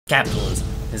Capitalism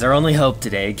is our only hope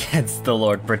today against the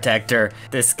Lord Protector,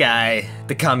 this guy,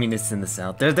 the communists in the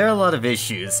South. There are a lot of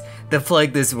issues that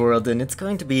plague this world, and it's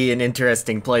going to be an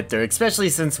interesting playthrough, especially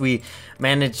since we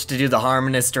managed to do the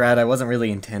Harmonist route. I wasn't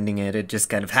really intending it, it just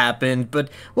kind of happened, but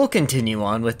we'll continue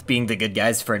on with being the good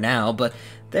guys for now. But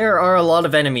there are a lot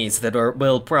of enemies that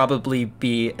will probably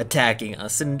be attacking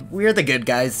us, and we're the good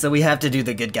guys, so we have to do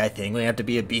the good guy thing. We have to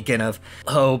be a beacon of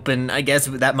hope, and I guess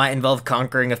that might involve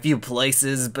conquering a few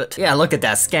places, but yeah, look at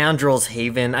that, Scoundrel's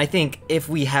Haven. I think if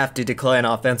we have to declare an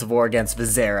offensive war against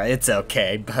Fezera, it's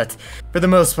okay, but for the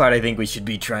most part, I think we should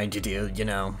be trying to do, you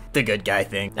know, the good guy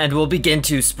thing. And we'll begin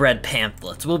to spread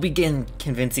pamphlets. We'll begin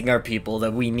convincing our people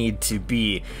that we need to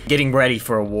be getting ready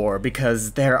for a war,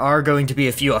 because there are going to be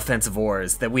a few offensive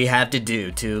wars that we have to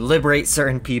do to liberate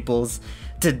certain peoples,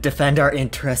 to defend our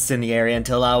interests in the area, and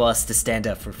to allow us to stand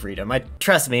up for freedom.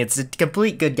 Trust me, it's a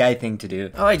complete good guy thing to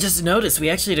do. Oh, I just noticed we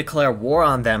actually declare war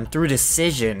on them through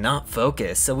decision, not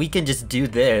focus. So we can just do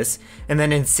this, and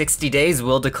then in 60 days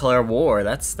we'll declare war.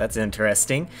 That's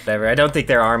interesting. Whatever, I don't think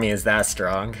their army is that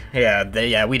strong.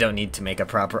 Yeah, we don't need to make a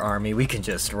proper army. We can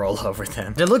just roll over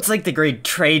them. It looks like the Great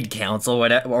Trade Council,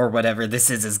 or whatever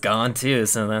this is gone too,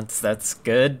 so that's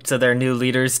good. So they're new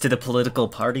leaders to the political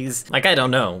parties. Like, I don't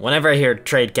know. Whenever I hear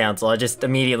Trade Council, I just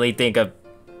immediately think of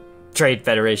Trade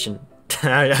Federation.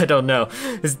 I don't know.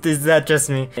 Is that just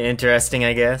me? Interesting,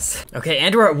 I guess. Okay,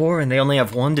 and we're at war and they only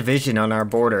have one division on our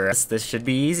border. This should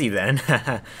be easy then.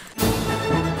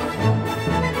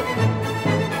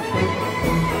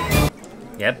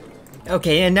 Yep.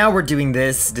 Okay, and now we're doing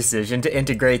this decision to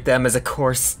integrate them as a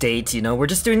core state, you know, we're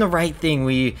just doing the right thing.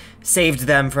 We saved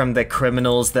them from the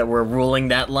criminals that were ruling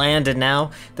that land, and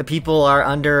now the people are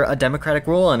under a democratic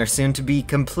rule and are soon to be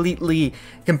completely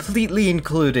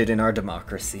included in our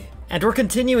democracy. And we're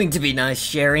continuing to be nice,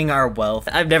 sharing our wealth.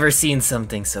 I've never seen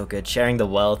something so good, sharing the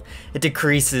wealth. It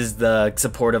decreases the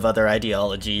support of other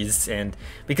ideologies, and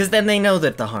because then they know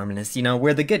that the Harmonists, you know,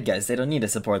 we're the good guys. They don't need to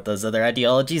support those other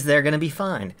ideologies, they're gonna be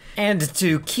fine. And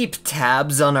to keep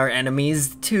tabs on our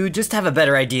enemies, to just have a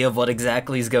better idea of what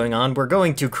exactly is going on, we're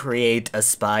going to create a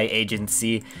spy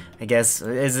agency. I guess,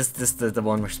 is this the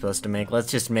one we're supposed to make?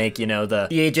 Let's just make, you know, the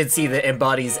agency that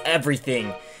embodies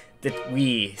everything that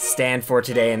we stand for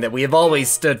today and that we have always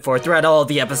stood for throughout all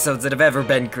the episodes that have ever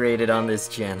been created on this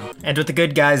channel. And with the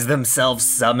good guys themselves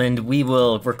summoned, we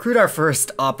will recruit our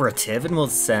first operative, and we'll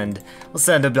send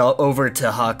him over to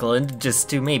Haukland just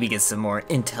to maybe get some more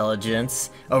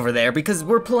intelligence over there, because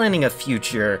we're planning a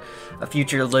future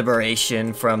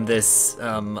liberation from this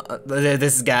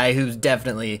this guy who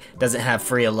definitely doesn't have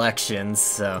free elections.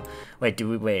 So wait,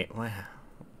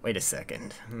 wait a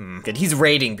second. Good, he's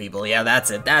raiding people. Yeah,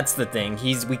 that's it. That's the thing.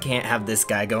 We can't have this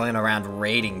guy going around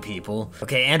raiding people.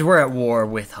 Okay, and we're at war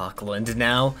with Haukland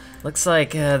now. Looks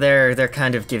like they're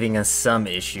kind of giving us some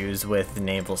issues with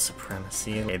naval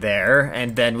supremacy. Okay, there,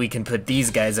 and then we can put these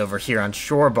guys over here on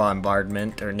shore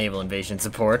bombardment or naval invasion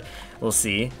support. We'll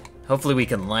see. Hopefully we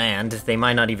can land. They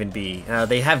might not even be.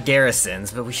 They have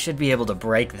garrisons, but we should be able to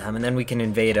break them, and then we can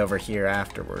invade over here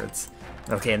afterwards.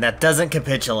 Okay, and that doesn't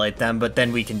capitulate them, but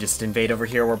then we can just invade over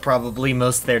here where probably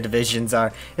most of their divisions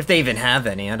are, if they even have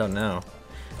any, I don't know.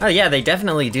 Oh yeah, they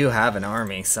definitely do have an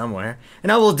army somewhere.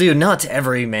 And I will do not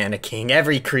every man a king,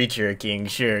 every creature a king,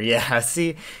 sure, yeah,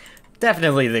 see?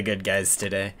 Definitely the good guys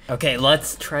today. Okay,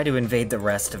 let's try to invade the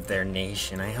rest of their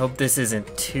nation. I hope this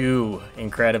isn't too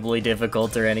incredibly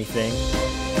difficult or anything.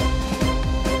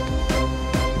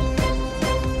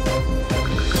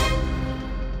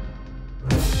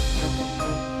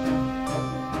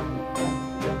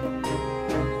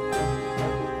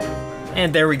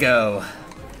 And there we go.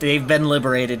 They've been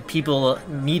liberated. People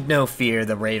need no fear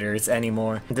the raiders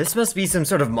anymore. This must be some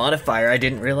sort of modifier I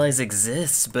didn't realize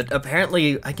exists, but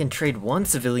apparently I can trade 1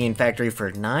 civilian factory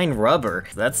for 9 rubber.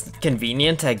 That's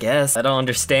convenient, I guess. I don't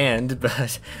understand,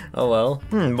 but oh well.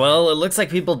 Well, it looks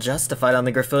like people justified on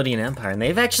the Griffonian Empire, and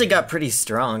they've actually got pretty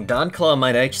strong. Dawn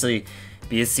might actually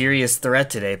be a serious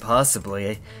threat today,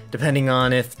 possibly, depending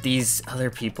on if these other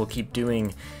people keep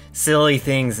doing silly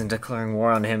things and declaring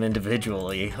war on him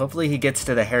individually. Hopefully he gets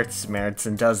to the Herzschmerz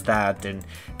and does that and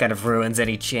kind of ruins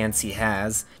any chance he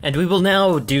has. And we will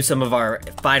now do some of our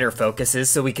fighter focuses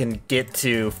so we can get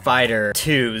to fighter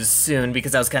 2s soon,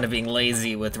 because I was kind of being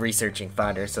lazy with researching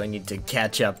fighters, so I need to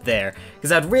catch up there.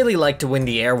 Because I'd really like to win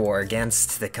the air war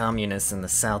against the communists in the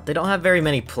South. They don't have very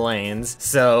many planes,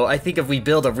 so I think if we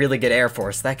build a really good air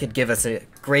force, that could give us a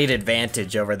great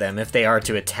advantage over them if they are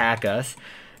to attack us.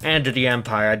 and to the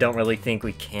Empire, I don't really think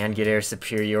we can get air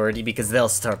superiority because they'll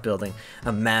start building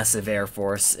a massive air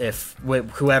force if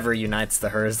whoever unites the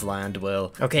Herzland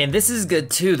will. Okay, and this is good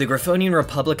too. The Griffonian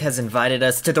Republic has invited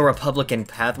us to the Republican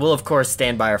path. We'll of course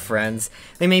stand by our friends.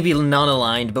 They may be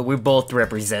non-aligned, but we both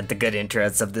represent the good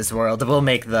interests of this world. We'll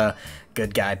make the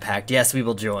good guy pact. Yes, we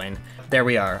will join. There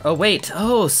we are. Oh wait,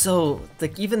 oh, so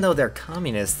even though they're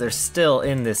communists, they're still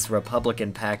in this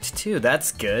Republican pact too.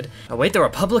 That's good. Oh wait, the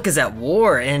Republic is at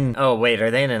war and oh wait,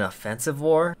 are they in an offensive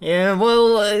war? Yeah,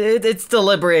 well, it's to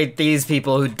liberate these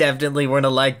people who definitely weren't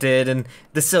elected, and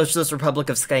the Socialist Republic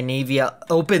of Scandinavia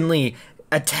openly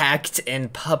attacked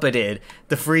and puppeted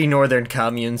the Free Northern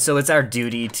Commune, so it's our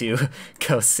duty to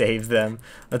go save them.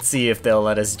 Let's see if they'll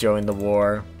let us join the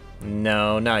war.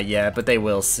 No, not yet, but they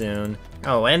will soon.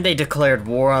 Oh, and they declared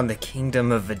war on the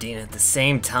Kingdom of Vedina at the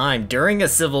same time, during a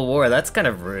civil war. That's kind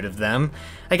of rude of them.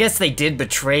 I guess they did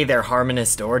betray their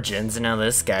harmonist origins, and now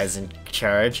this guy's in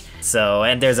charge. So,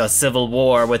 and there's a civil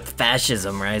war with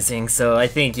fascism rising, so I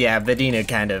think, yeah, Vedina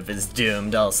kind of is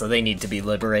doomed also. They need to be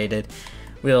liberated.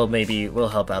 We'll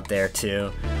help out there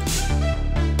too.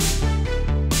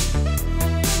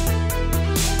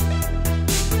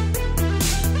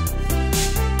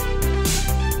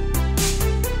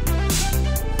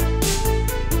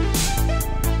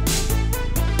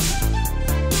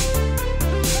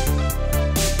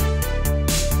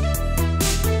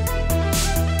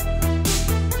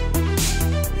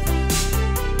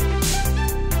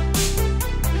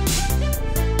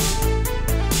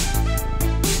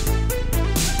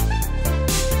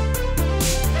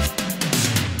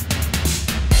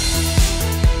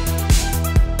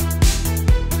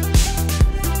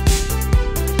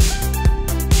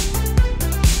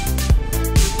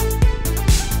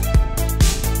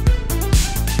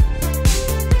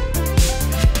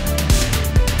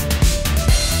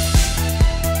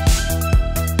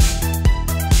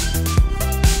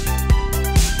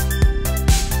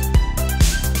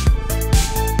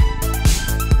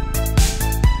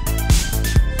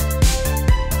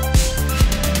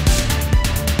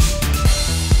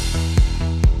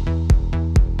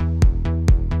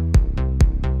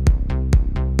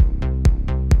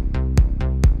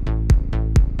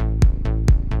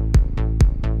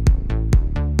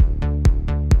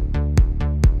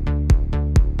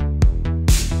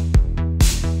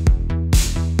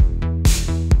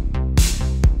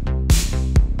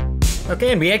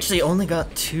 Okay, and we actually only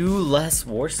got 2 less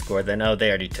war score than, oh, they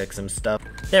already took some stuff.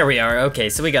 There we are. Okay,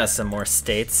 so we got some more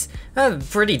states.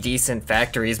 Pretty decent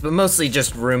factories, but mostly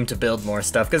just room to build more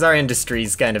stuff, because our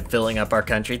industry's kind of filling up our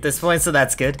country at this point, so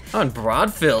that's good. Oh, and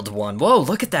Broadfield won. Whoa,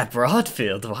 look at that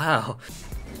Broadfield, wow.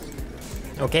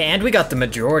 Okay, and we got the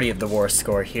majority of the war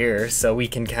score here, so we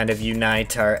can kind of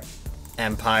unite our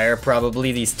empire,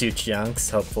 probably these 2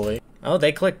 chunks, hopefully. Oh,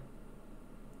 they clicked.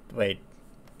 Wait.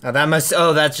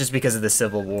 Oh, that's just because of the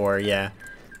Civil War, yeah.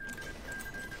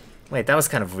 Wait, that was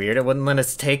kind of weird. It wouldn't let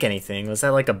us take anything. Was that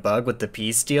like a bug with the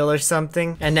peace deal or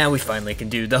something? And now we finally can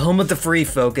do the home of the free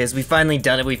focus. We finally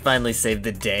done it. We finally saved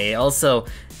the day. Also,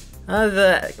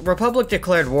 the Republic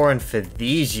declared war on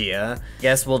Fezera.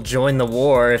 Guess we'll join the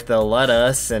war if they'll let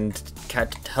us and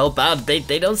help out. They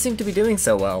don't seem to be doing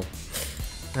so well.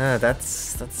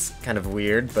 That's kind of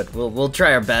weird, but we'll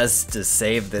try our best to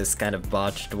save this kind of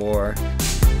botched war.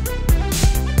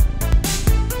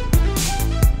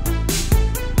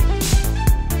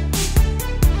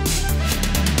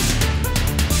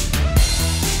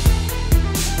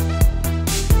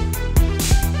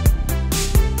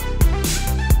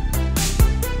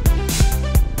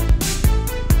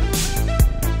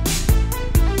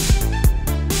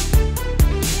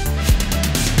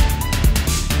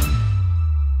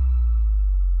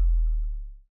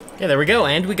 Yeah, there we go,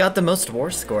 and we got the most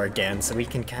war score again, so we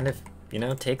can kind of, you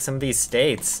know, take some of these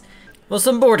states. Well,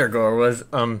 some border gore was,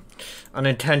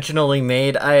 unintentionally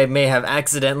made. I may have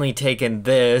accidentally taken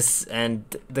this, and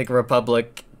the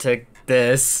Republic took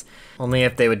this. Only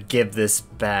if they would give this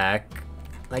back.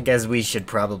 I guess we should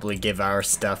probably give our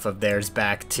stuff of theirs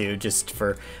back too, just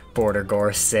for border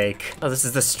gore's sake. Oh, this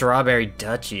is the Strawberry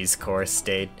Duchy's core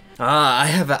state. Ah,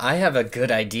 I have a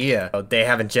good idea. Oh, they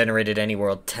haven't generated any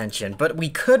world tension, but we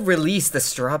could release the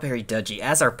Strawberry Duchy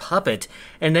as our puppet,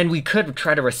 and then we could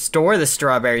try to restore the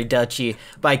Strawberry Duchy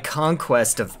by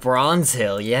conquest of Bronze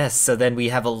Hill. Yes, so then we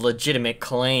have a legitimate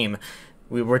claim.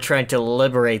 We were trying to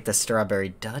liberate the Strawberry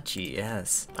Duchy,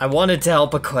 yes. I wanted to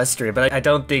help Equestria, but I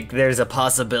don't think there's a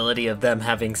possibility of them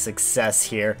having success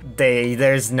here.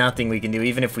 There's nothing we can do,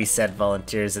 even if we set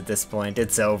volunteers at this point.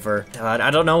 It's over. I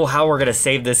don't know how we're gonna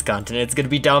save this continent. It's gonna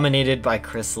be dominated by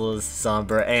Chrysalis,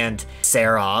 Sombra, and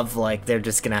Serov. Like, they're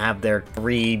just gonna have their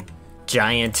 3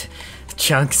 giant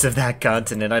chunks of that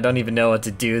continent. I don't even know what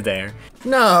to do there.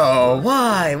 No,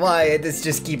 why? Why? This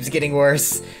just keeps getting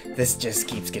worse. This just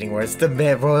keeps getting worse. The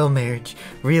royal marriage.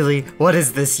 Really? What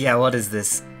is this? Yeah, what is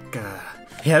this? Gah.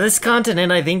 Yeah, this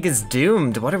continent I think is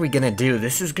doomed. What are we gonna do?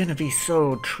 This is gonna be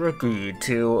so tricky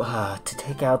to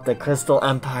take out the Crystal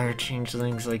Empire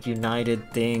changelings like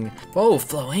united thing. Whoa,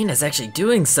 Floena's actually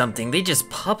doing something. They just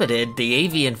puppeted the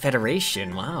Avian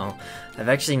Federation. Wow. I've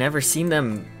actually never seen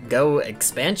them go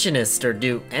expansionist or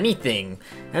do anything.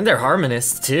 And they're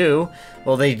harmonists too.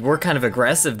 Well, they were kind of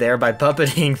aggressive there by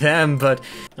puppeting them, but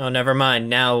oh, never mind.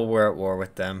 Now we're at war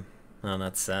with them. Oh,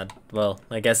 that's sad. Well,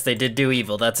 I guess they did do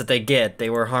evil. That's what they get. They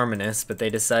were harmonists, but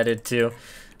they decided to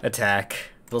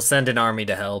attack. We'll send an army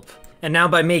to help. And now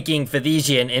by making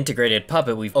Fezera an integrated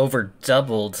puppet, we've over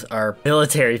doubled our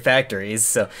military factories,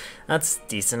 so that's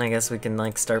decent. I guess we can,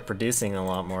 like, start producing a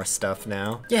lot more stuff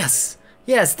now. Yes!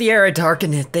 Yes, the Arid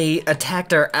Darkeneth, they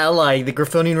attacked our ally, the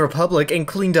Griffonian Republic, and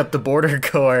cleaned up the border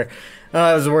core.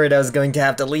 I was worried I was going to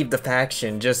have to leave the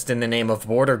faction just in the name of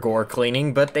border gore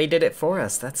cleaning, but they did it for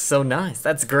us. That's so nice.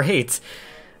 That's great.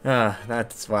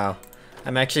 That's, wow.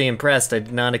 I'm actually impressed. I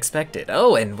did not expect it.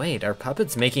 Oh, and wait, our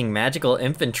puppet's making magical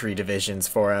infantry divisions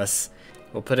for us.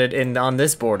 We'll put it in on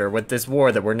this border with this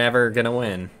war that we're never gonna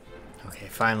win. Okay,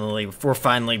 finally, we're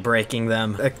finally breaking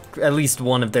them. At least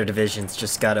one of their divisions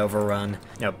just got overrun.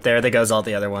 Nope, there goes all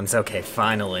the other ones. Okay,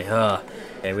 finally,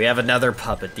 Okay, we have another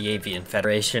puppet, the Avian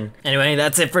Federation. Anyway,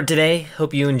 that's it for today.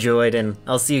 Hope you enjoyed, and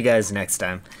I'll see you guys next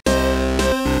time.